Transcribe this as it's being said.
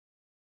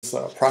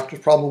this practice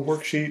problem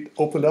worksheet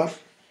opened up.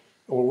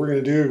 What we're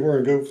going to do,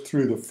 we're going to go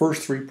through the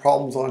first 3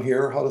 problems on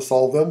here, how to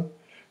solve them,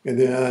 and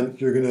then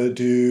you're going to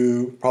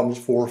do problems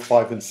 4,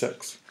 5, and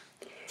 6.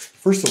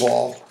 First of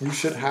all, you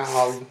should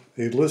have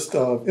a list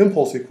of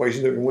impulse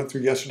equations that we went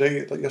through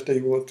yesterday.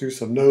 Yesterday we went through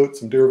some notes,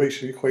 some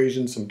derivation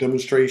equations, some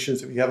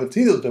demonstrations. If you haven't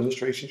seen those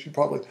demonstrations, you should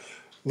probably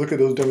look at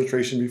those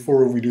demonstrations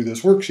before we do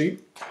this worksheet.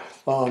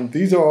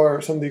 These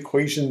are some of the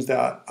equations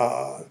that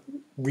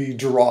we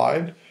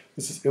derived.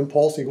 This is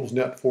impulse equals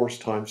net force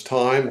times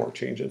time, or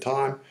change in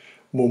time.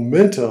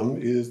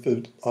 Momentum is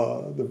the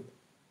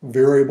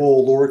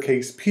variable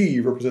lowercase p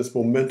represents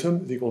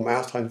momentum is equal to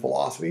mass times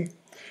velocity.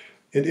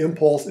 And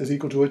impulse is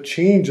equal to a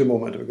change in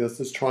momentum because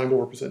this triangle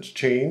represents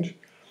change.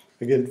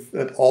 Again,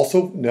 and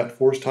also net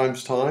force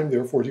times time,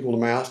 therefore is equal to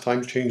mass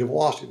times change in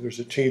velocity. If there's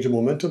a change in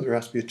momentum, there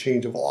has to be a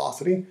change in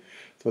velocity.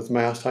 So it's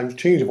mass times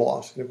change in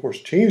velocity. And of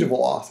course, change in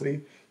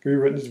velocity can be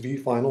written as v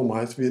final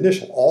minus v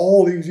initial.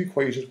 All these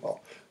equations,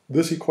 well,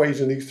 this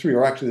equation, these 3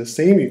 are actually the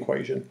same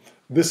equation.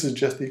 This is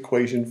just the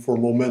equation for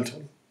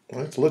momentum.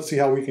 Right? So let's see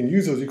how we can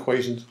use those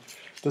equations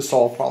to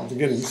solve problems.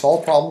 Again, we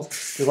solve problems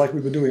just like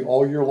we've been doing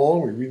all year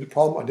long. We read the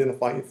problem,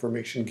 identify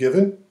information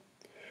given,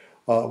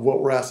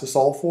 what we're asked to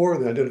solve for,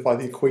 then identify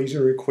the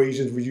equation or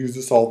equations we use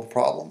to solve the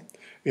problem.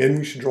 And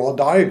we should draw a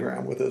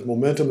diagram with it.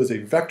 Momentum is a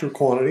vector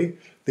quantity.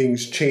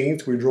 Things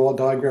change. We draw a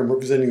diagram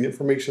representing the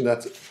information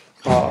that's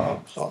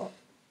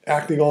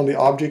acting on the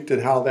object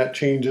and how that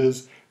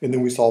changes, and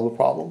then we solve the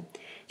problem.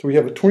 So we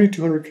have a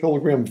 2,200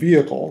 kilogram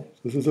vehicle.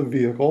 This is a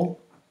vehicle,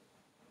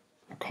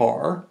 a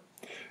car.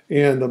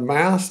 And the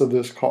mass of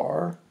this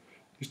car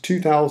is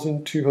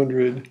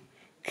 2,200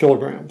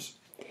 kilograms.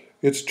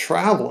 It's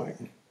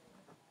traveling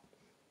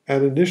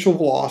at initial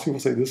velocity.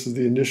 We'll say this is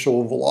the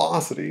initial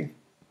velocity,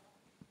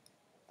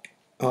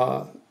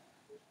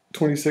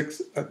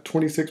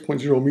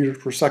 26.0 meters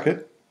per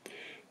second.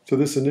 So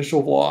this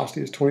initial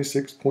velocity is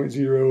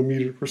 26.0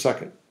 meters per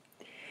second.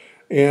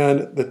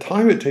 And the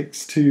time it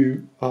takes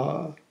to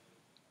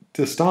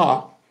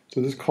stop, so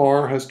this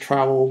car has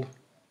traveled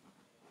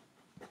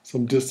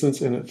some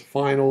distance and its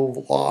final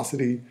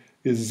velocity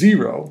is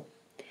 0.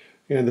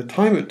 And the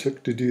time it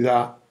took to do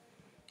that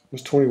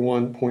was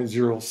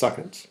 21.0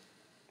 seconds.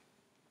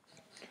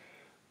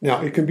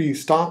 Now it can be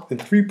stopped in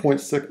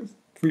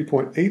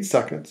 3.8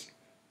 seconds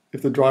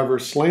if the driver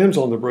slams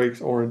on the brakes,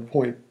 or in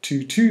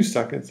 0.22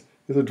 seconds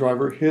if the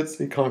driver hits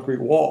a concrete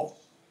wall.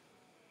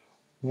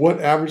 What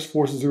average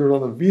force is exerted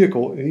on the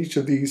vehicle in each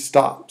of these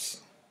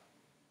stops?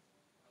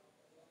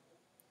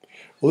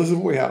 Well, this is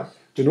what we have.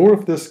 In order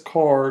for this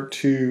car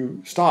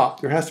to stop,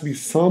 there has to be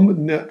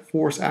some net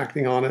force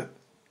acting on it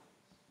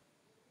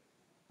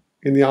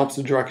in the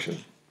opposite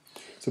direction.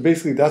 So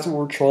basically, that's what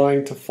we're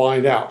trying to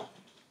find out.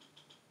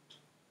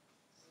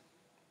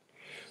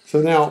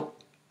 So now,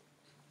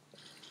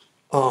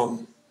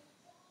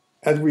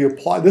 as we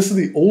apply, this is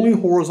the only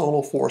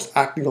horizontal force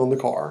acting on the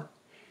car,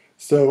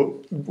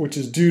 so which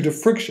is due to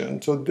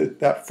friction. So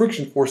that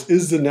friction force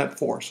is the net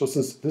force. So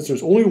since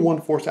there's only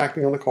one force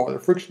acting on the car, the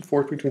friction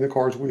force between the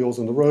car's wheels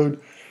and the road,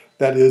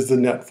 that is the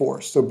net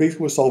force. So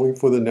basically we're solving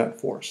for the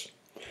net force.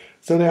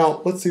 So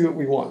now let's see what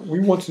we want. We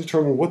want to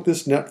determine what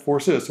this net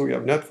force is. So we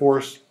have net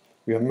force,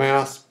 we have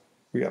mass,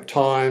 we have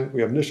time,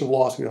 we have initial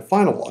velocity, we have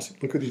final velocity.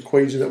 Look at the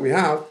equation that we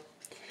have.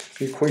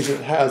 The equation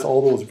that has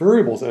all those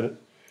variables in it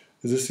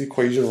is this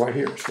equation right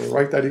here. So we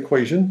write that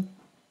equation.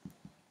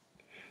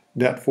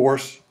 Net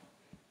force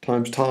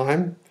times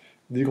time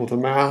is equal to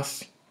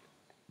mass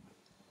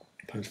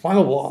times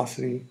final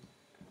velocity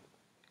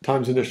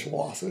times initial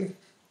velocity.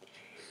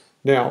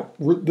 Now,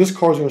 this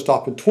car is going to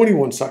stop in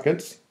 21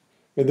 seconds,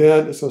 and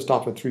then it's going to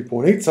stop in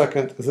 3.8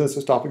 seconds, and then it's going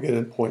to stop again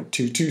in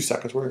 0.22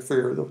 seconds. We're going to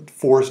figure the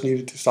force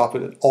needed to stop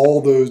it at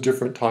all those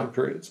different time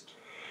periods.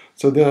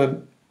 So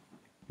then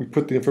we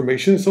put the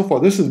information. So far,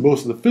 this is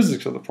most of the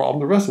physics of the problem.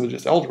 The rest of it is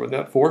just algebra.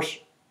 Net force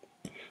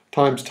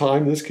times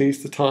time. In this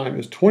case, the time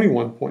is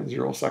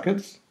 21.0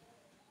 seconds.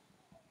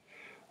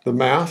 The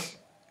mass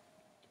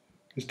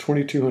is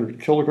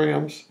 2,200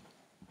 kilograms.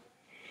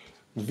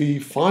 V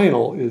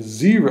final is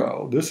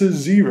 0. This is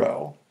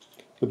 0.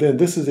 But then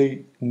this is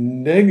a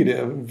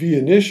negative. V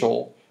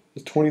initial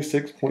is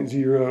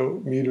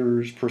 26.0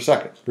 meters per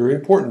second. Very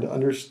important to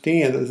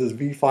understand that this is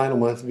V final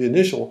minus V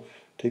initial.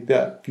 Take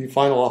that V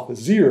final off as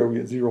 0. We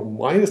get 0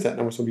 minus that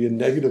number, so it'll be a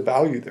negative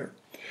value there.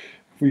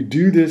 If we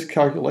do this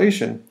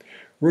calculation,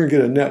 we're going to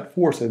get a net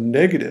force of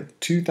negative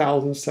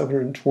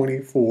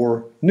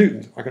 2,724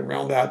 newtons. I can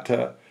round that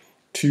to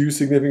 2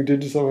 significant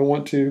digits if I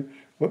want to.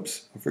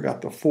 Whoops, I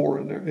forgot the 4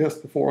 in there. Yes,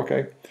 the 4,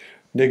 okay.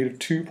 Negative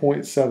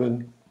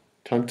 2.7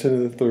 times 10 to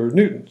the third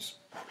newtons.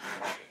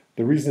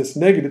 The reason it's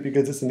negative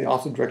because it's in the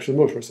opposite direction of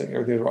motion. We're saying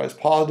everything to the right is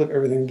positive,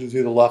 everything to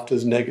the left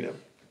is negative.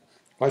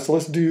 All right, so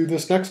let's do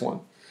this next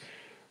one.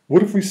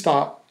 What if we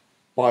stop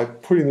by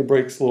putting the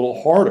brakes a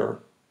little harder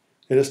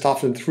and it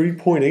stops in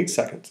 3.8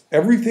 seconds?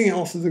 Everything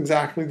else is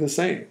exactly the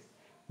same.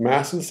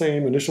 Mass is the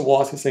same, initial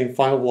velocity the same,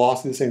 final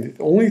velocity the same.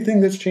 The only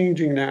thing that's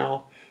changing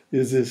now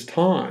is this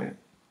time.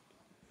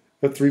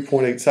 at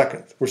 3.8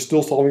 seconds. We're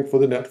still solving for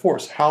the net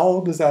force.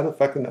 How does that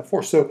affect the net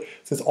force? So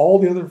since all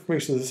the other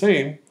information is the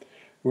same,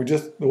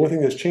 the only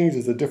thing that's changed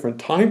is a different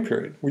time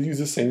period. We use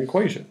the same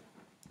equation.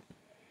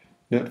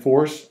 Net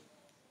force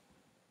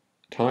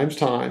times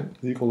time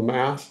is equal to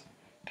mass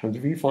times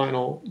v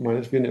final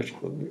minus v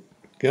initial.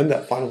 Again,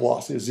 that final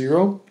velocity is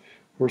 0.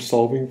 We're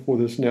solving for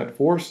this net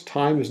force.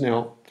 Time is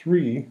now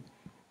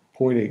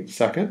 3.8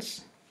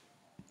 seconds.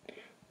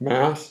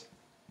 Mass,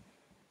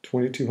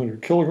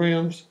 2,200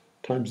 kilograms,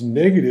 times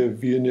negative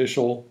v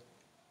initial,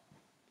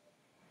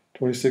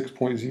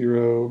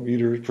 26.0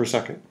 meters per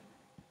second.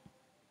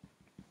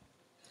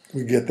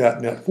 We get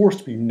that net force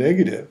to be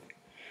negative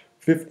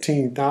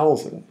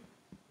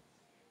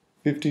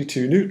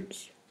 15,052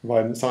 newtons.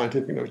 Provided in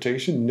scientific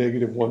notation,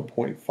 negative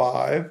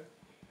 1.5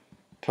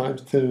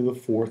 times 10 to the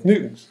 4th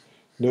newtons.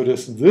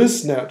 Notice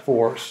this net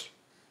force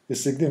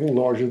is significantly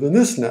larger than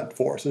this net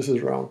force. This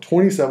is around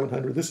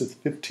 2,700. This is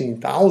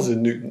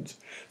 15,000 newtons.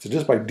 So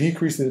just by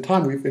decreasing the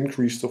time, we've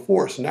increased the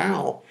force.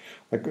 Now,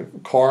 like if a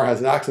car has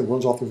an accident,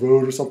 runs off the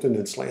road or something,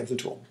 and slams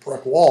into a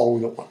brick wall,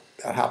 we don't want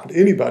that to happen to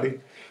anybody.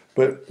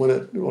 But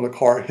when a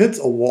car hits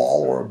a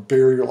wall or a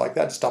barrier like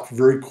that, it stops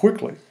very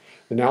quickly.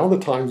 And now the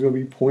time is going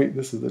to be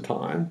this is the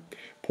time,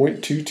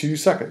 0.22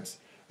 seconds.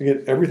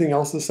 Again, everything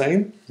else is the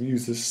same. We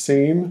use the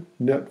same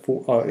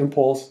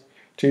impulse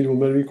change of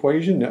momentum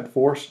equation. Net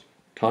force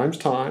times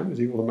time is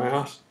equal to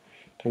mass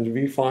times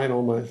v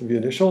final minus v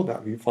initial.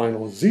 That v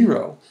final is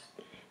 0.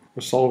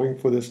 We're solving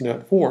for this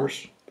net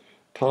force.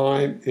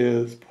 Time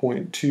is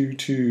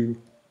 0.22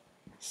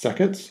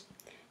 seconds.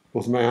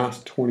 Equals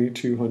mass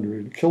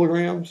 2,200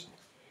 kilograms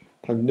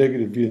times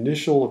negative v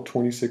initial of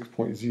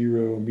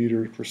 26.0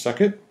 meters per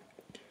second.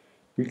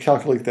 We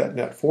calculate that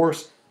net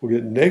force. We'll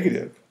get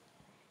negative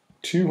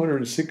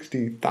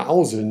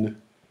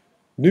 260,000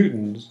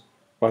 newtons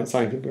by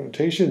scientific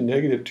notation,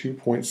 negative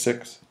 2.6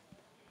 times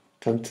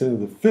 10 to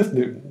the 5th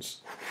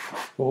newtons.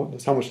 Well,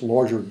 that's how much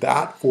larger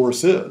that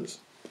force is.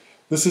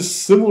 This is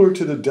similar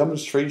to the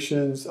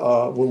demonstrations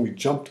when we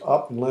jumped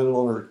up and landed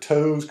on our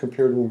toes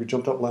compared to when we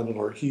jumped up and landed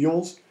on our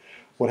heels.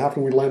 What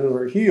happened when we landed on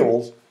our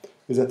heels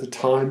is that the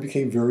time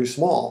became very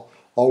small.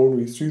 Or when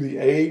we threw the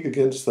egg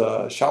against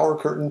the shower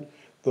curtain,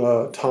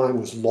 the time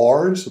was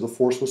large, so the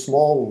force was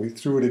small. When we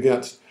threw it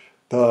against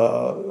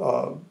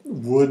the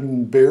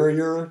wooden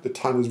barrier, the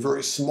time was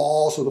very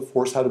small, so the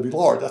force had to be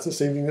large. That's the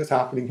same thing that's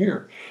happening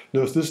here.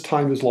 Notice this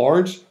time is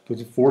large, so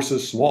the force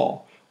is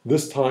small.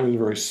 This time is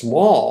very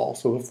small,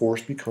 so the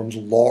force becomes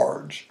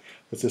large.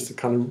 It's just a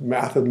kind of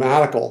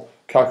mathematical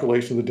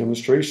calculation of the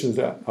demonstrations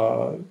that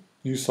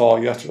you saw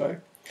yesterday.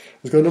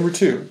 Let's go to number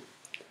 2.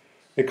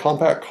 A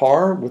compact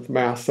car with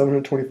mass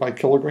 725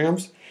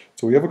 kilograms.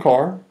 So we have a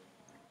car,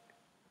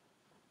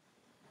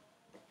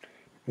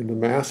 and the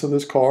mass of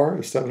this car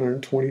is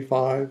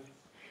 725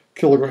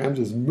 kilograms,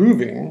 is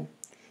moving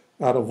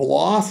at a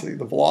velocity.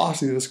 The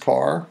velocity of this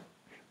car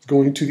is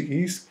going to the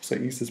east. Say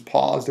east is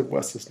positive,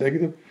 west is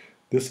negative.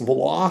 This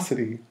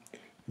velocity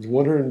is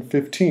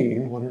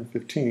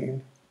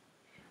 115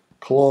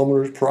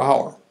 kilometers per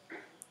hour.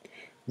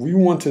 We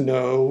want to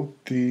know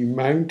the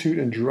magnitude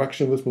and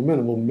direction of this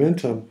momentum.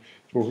 Momentum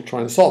is what we're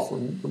trying to solve for.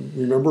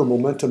 Remember,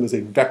 momentum is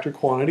a vector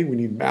quantity. We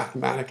need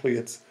mathematically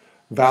its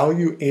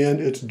value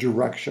and its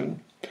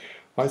direction.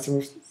 All right,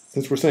 so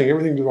since we're saying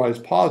everything divided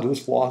is positive,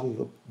 this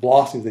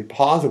velocity is a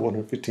positive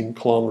 115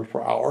 kilometers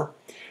per hour.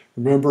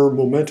 Remember,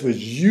 momentum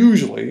is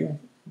usually,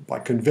 by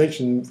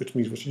convention, which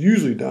means what's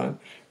usually done,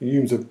 in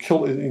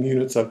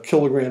units of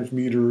kilograms,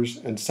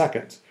 meters, and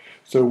seconds.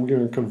 So we're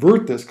going to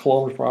convert this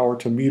kilometers per hour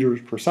to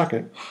meters per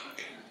second.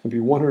 It'll be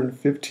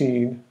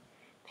 115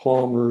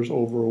 kilometers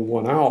over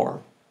 1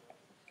 hour.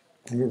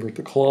 Convert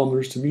the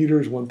kilometers to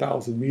meters,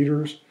 1,000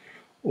 meters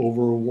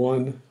over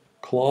 1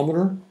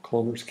 kilometer.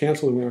 Kilometers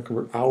cancel. We're going to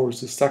convert hours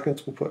to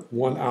seconds. We'll put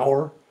 1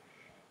 hour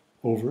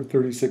over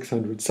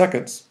 3,600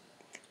 seconds.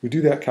 We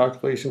do that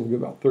calculation, we'll get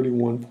about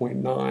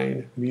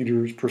 31.9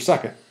 meters per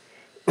second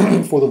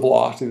for the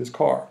velocity of this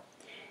car.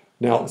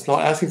 Now, it's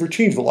not asking for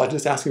change velocity,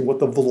 it's just asking what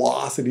the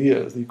velocity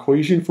is. The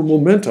equation for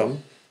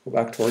momentum, go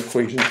back to our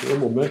equation here,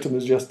 momentum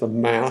is just the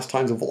mass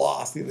times the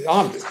velocity of the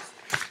object.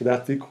 So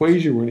that's the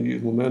equation we're going to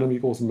use. Momentum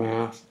equals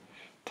mass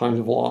times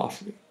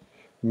velocity.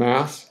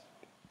 Mass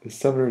is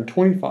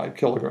 725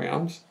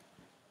 kilograms.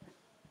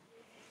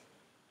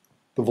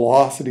 The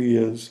velocity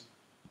is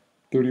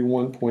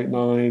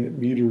 31.9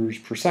 meters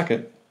per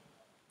second.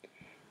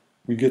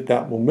 We get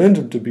that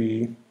momentum to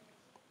be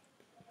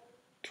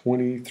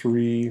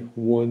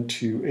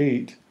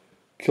 23,128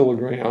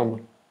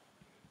 kilogram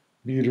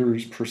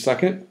meters per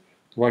second.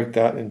 Write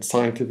that in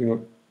scientific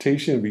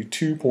notation. It would be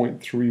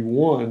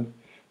 2.31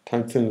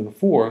 times 10 to the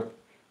 4th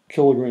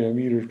kilogram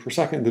meters per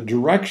second. The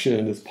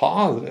direction is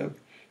positive,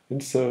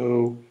 and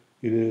so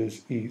it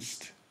is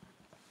east.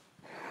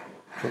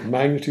 So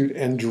magnitude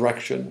and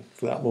direction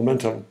for that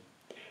momentum.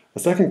 A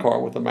second car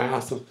with a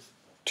mass of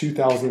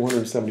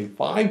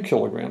 2,175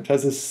 kilograms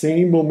has the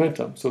same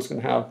momentum. So it's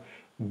going to have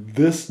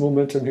this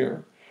momentum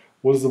here.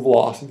 What is the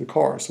velocity of the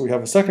car? So we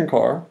have a second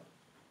car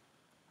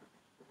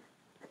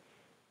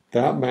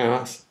That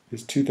mass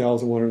is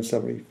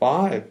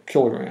 2,175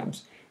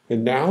 kilograms.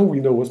 And now we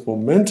know what's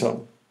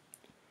momentum,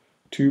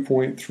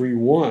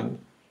 2.31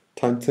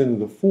 times 10 to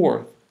the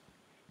fourth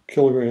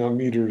kilogram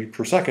meters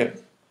per second.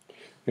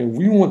 And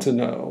we want to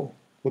know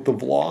what the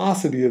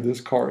velocity of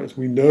this car is.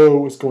 We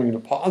know it's going in a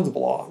positive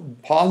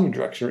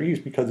direction or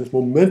east because its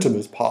momentum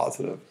is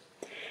positive.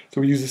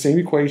 So we use the same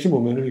equation,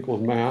 momentum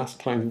equals mass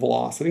times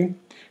velocity.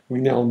 We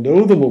now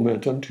know the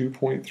momentum,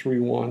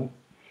 2.31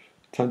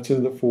 times 10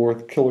 to the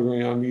fourth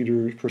kilogram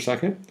meters per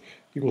second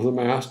equals the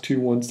mass,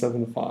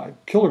 2,175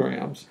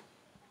 kilograms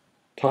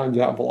times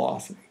that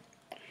velocity.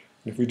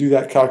 And if we do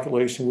that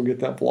calculation, we'll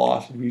get that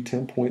velocity to be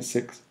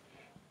 10.6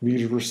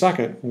 meters per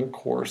second. And of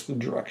course, the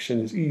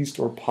direction is east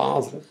or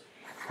positive.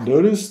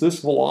 Notice this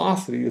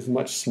velocity is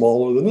much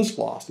smaller than this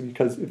velocity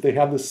because if they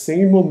have the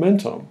same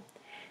momentum,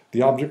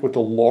 the object with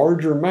the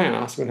larger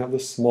mass is going to have the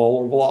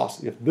smaller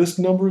velocity. If this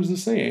number is the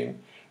same,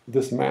 if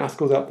this mass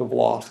goes up, the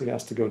velocity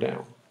has to go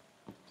down.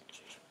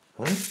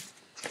 All right?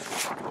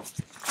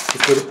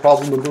 Let's go to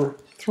problem number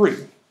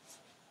 3.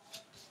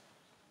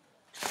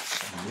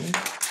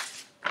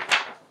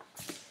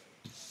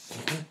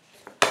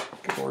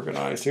 Get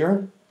organized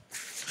here.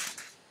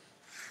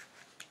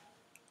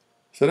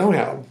 So now we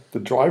have the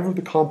driver of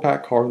the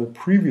compact car in the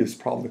previous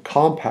problem, the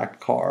compact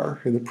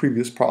car in the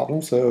previous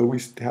problem. So we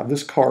have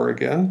this car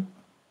again.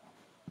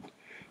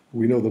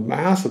 We know the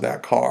mass of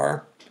that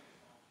car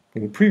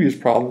in the previous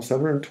problem,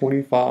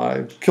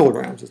 725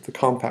 kilograms. It's the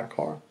compact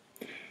car.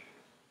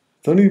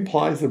 Then he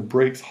applies the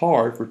brakes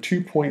hard for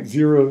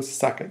 2.0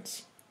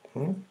 seconds.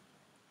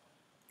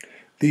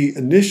 The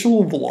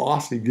initial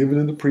velocity given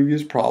in the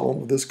previous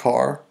problem of this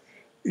car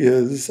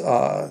is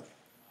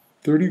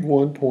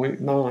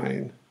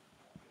 31.9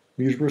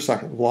 meters per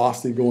second,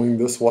 velocity going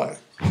this way.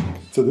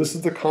 So this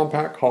is the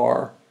compact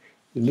car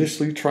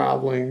initially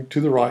traveling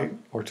to the right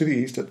or to the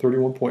east at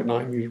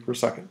 31.9 meters per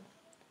second.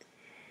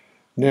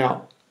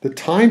 Now, the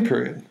time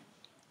period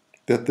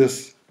that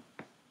this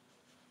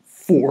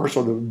force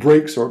or the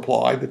brakes are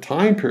applied, the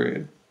time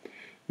period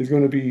is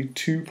going to be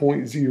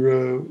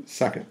 2.0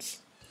 seconds.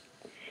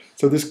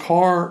 So this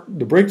car,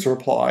 the brakes are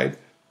applied,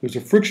 there's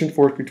a friction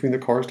force between the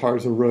car's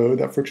tires and the road.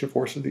 That friction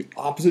force is the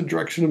opposite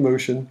direction of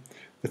motion.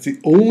 That's the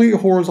only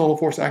horizontal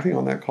force acting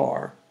on that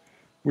car,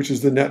 which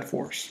is the net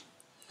force.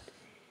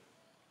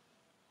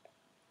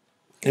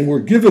 And we're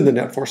given the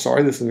net force,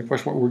 sorry, this is the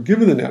question mark, we're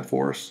given the net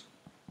force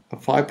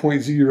of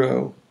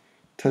 5.0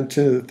 times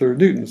 10 to the third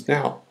newtons.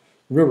 Now,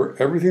 remember,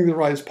 everything to the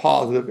right is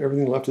positive,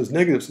 everything to the left is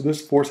negative, so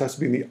this force has to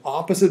be in the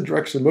opposite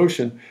direction of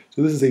motion.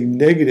 So this is a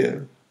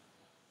negative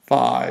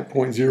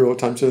 5.0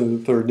 times 10 to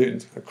the third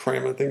newtons. I'm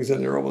cramming things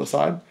in there over the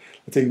side.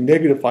 It's a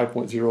negative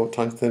 5.0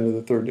 times 10 to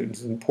the third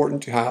newtons. It's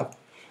important to have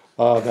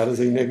that is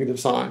a negative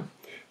sign.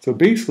 So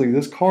basically,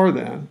 this car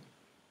then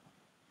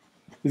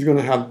is going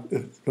to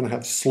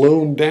have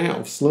slowed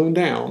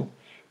down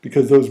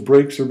because those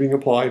brakes are being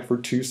applied for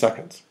 2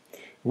 seconds.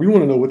 We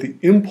want to know what the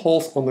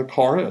impulse on the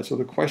car is. So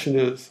the question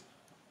is,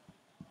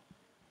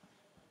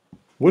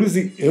 what is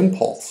the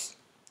impulse?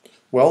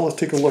 Well, let's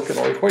take a look at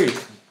our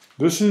equation.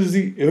 This is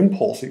the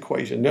impulse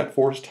equation, net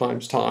force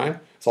times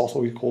time. It's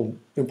also equal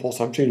impulse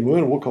times change of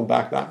momentum. We'll come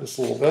back to that in just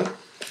a little bit.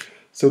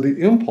 So the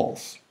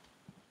impulse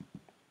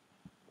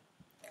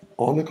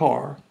on the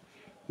car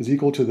is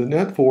equal to the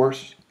net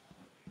force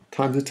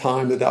times the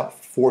time that that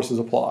force is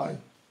applied.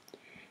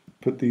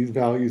 Put these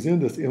values in.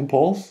 This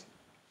impulse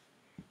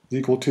is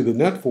equal to the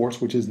net force,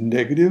 which is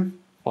negative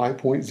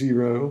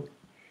 5.0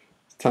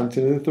 times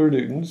 10 to the third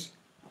newtons,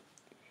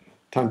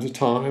 times the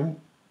time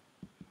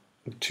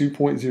of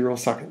 2.0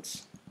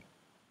 seconds.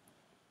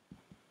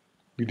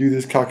 We do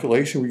this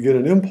calculation, we get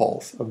an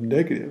impulse of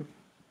negative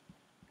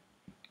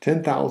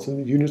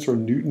 10,000 units or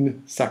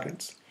Newton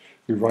seconds.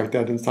 We write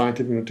that in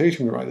scientific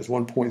notation, we write as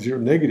 1.0,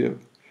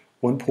 negative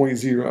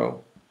 1.0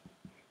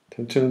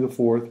 times 10 to the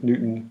fourth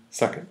Newton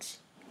seconds.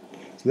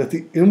 So that's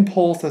the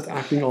impulse that's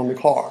acting on the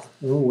car.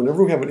 Remember,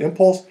 whenever we have an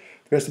impulse,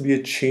 there has to be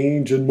a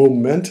change in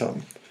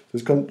momentum.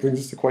 This brings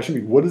us to the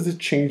question, what is the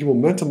change in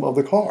momentum of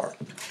the car?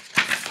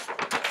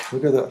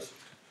 Look at this.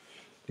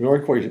 In our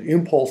equation,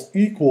 impulse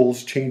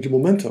equals change in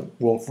momentum.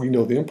 Well, if we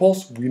know the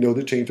impulse, we know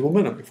the change in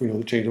momentum. If we know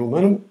the change in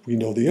momentum, we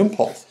know the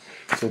impulse.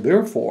 So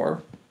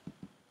therefore,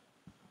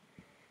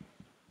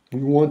 we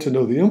want to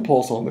know the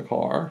impulse on the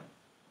car,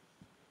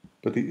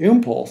 but the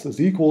impulse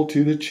is equal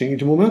to the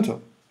change in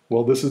momentum.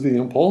 Well, this is the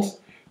impulse,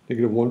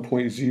 negative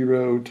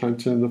 1.0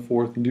 times 10 to the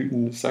fourth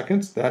Newton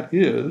seconds. That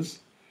is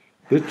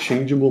the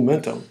change in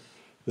momentum.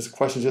 This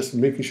question is just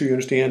making sure you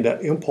understand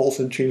that impulse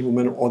and change in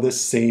momentum are the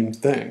same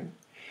thing.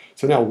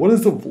 So now, what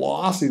is the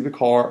velocity of the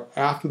car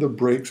after the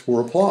brakes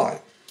were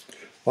applied?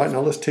 All right, now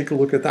let's take a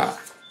look at that.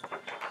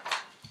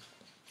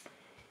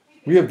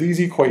 We have these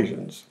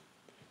equations.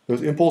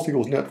 There's impulse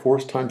equals net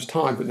force times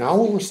time, but now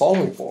what we're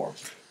solving for,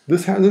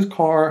 this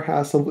car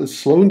has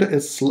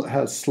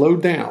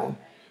slowed down,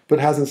 but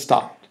hasn't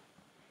stopped.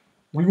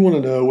 We want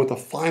to know what the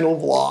final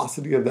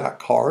velocity of that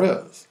car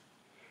is.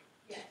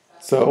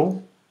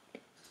 So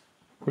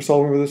we're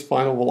solving for this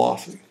final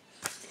velocity.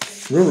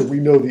 Remember, we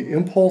know the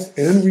impulse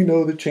and we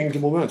know the change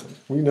in momentum.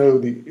 We know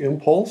the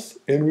impulse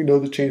and we know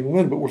the change in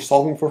momentum, but we're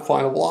solving for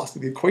final velocity.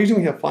 The equation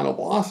we have final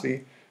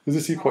velocity is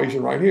this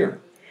equation right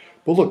here.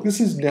 But look, this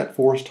is net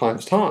force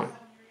times time,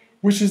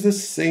 which is the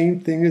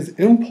same thing as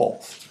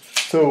impulse.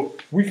 So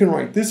we can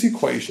write this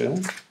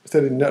equation,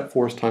 instead of net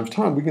force times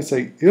time, we can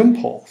say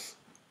impulse.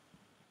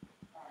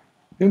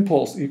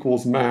 Impulse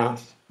equals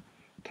mass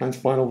times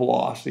final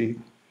velocity.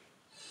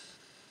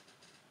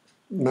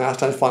 Mass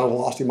times final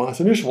velocity minus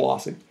initial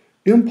velocity.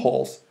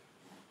 Impulse,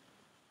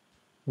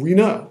 we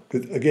know,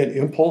 because again,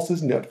 impulse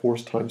is net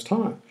force times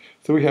time.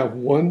 So we have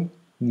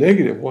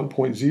negative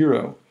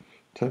 1.0 times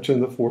 10 to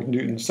the 4th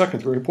Newton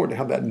seconds. Very important to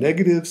have that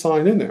negative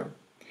sign in there.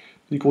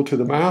 Equal to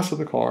the mass of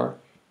the car,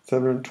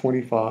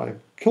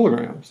 725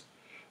 kilograms,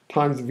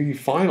 times v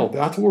final.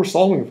 That's what we're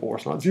solving for.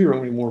 It's not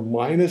zero anymore,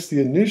 minus the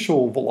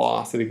initial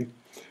velocity,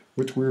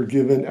 which we're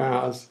given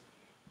as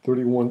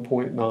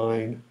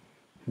 31.9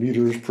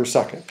 meters per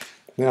second.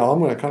 Now I'm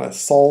going to kind of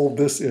solve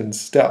this in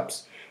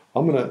steps.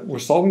 We're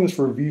solving this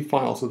for v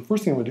final. So the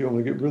first thing I'm going to do, I'm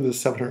going to get rid of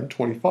this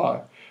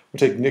 725. We'll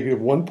take negative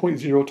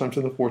 1.0 times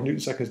 10 to the 4th Newton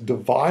seconds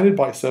divided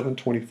by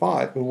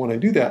 725. And when I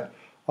do that,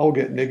 I'll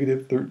get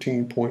negative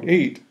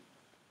 13.8.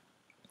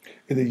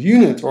 And the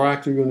units are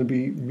actually going to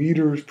be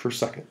meters per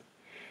second.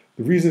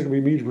 The reason it's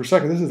going to be meters per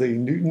second, this is a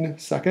Newton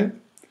second,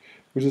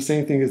 which is the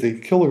same thing as a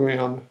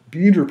kilogram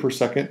meter per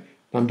second.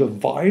 I'm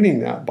dividing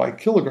that by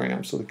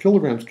kilograms. So the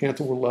kilograms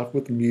cancel, we're left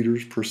with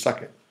meters per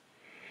second.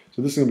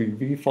 So this is going to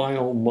be v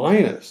final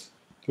minus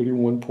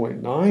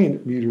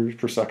 31.9 meters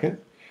per second.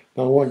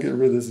 Now I want to get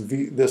rid of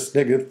this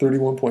negative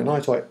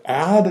 31.9, so I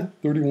add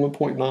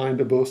 31.9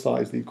 to both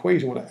sides of the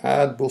equation. When I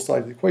add both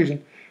sides of the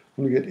equation,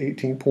 I'm going to get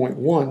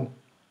 18.1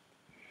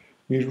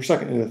 meters per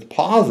second, and it's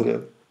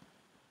positive,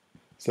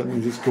 so that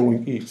means it's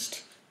going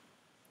east.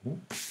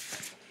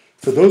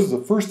 So those are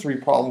the first three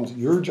problems.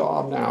 Your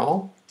job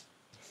now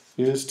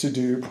is to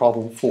do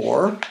problem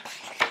 4,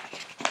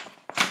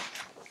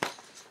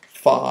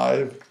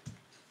 5,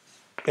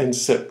 and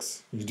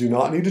 6. You do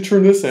not need to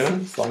turn this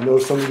in. So I know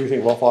some of you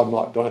think, well, if I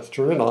don't have to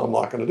turn it in, I'm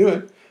not going to do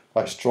it.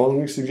 I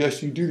strongly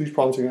suggest you do these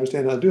problems so you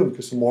understand how to do them,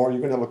 because tomorrow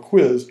you're going to have a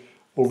quiz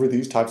over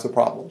these types of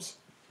problems.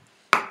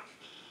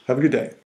 Have a good day.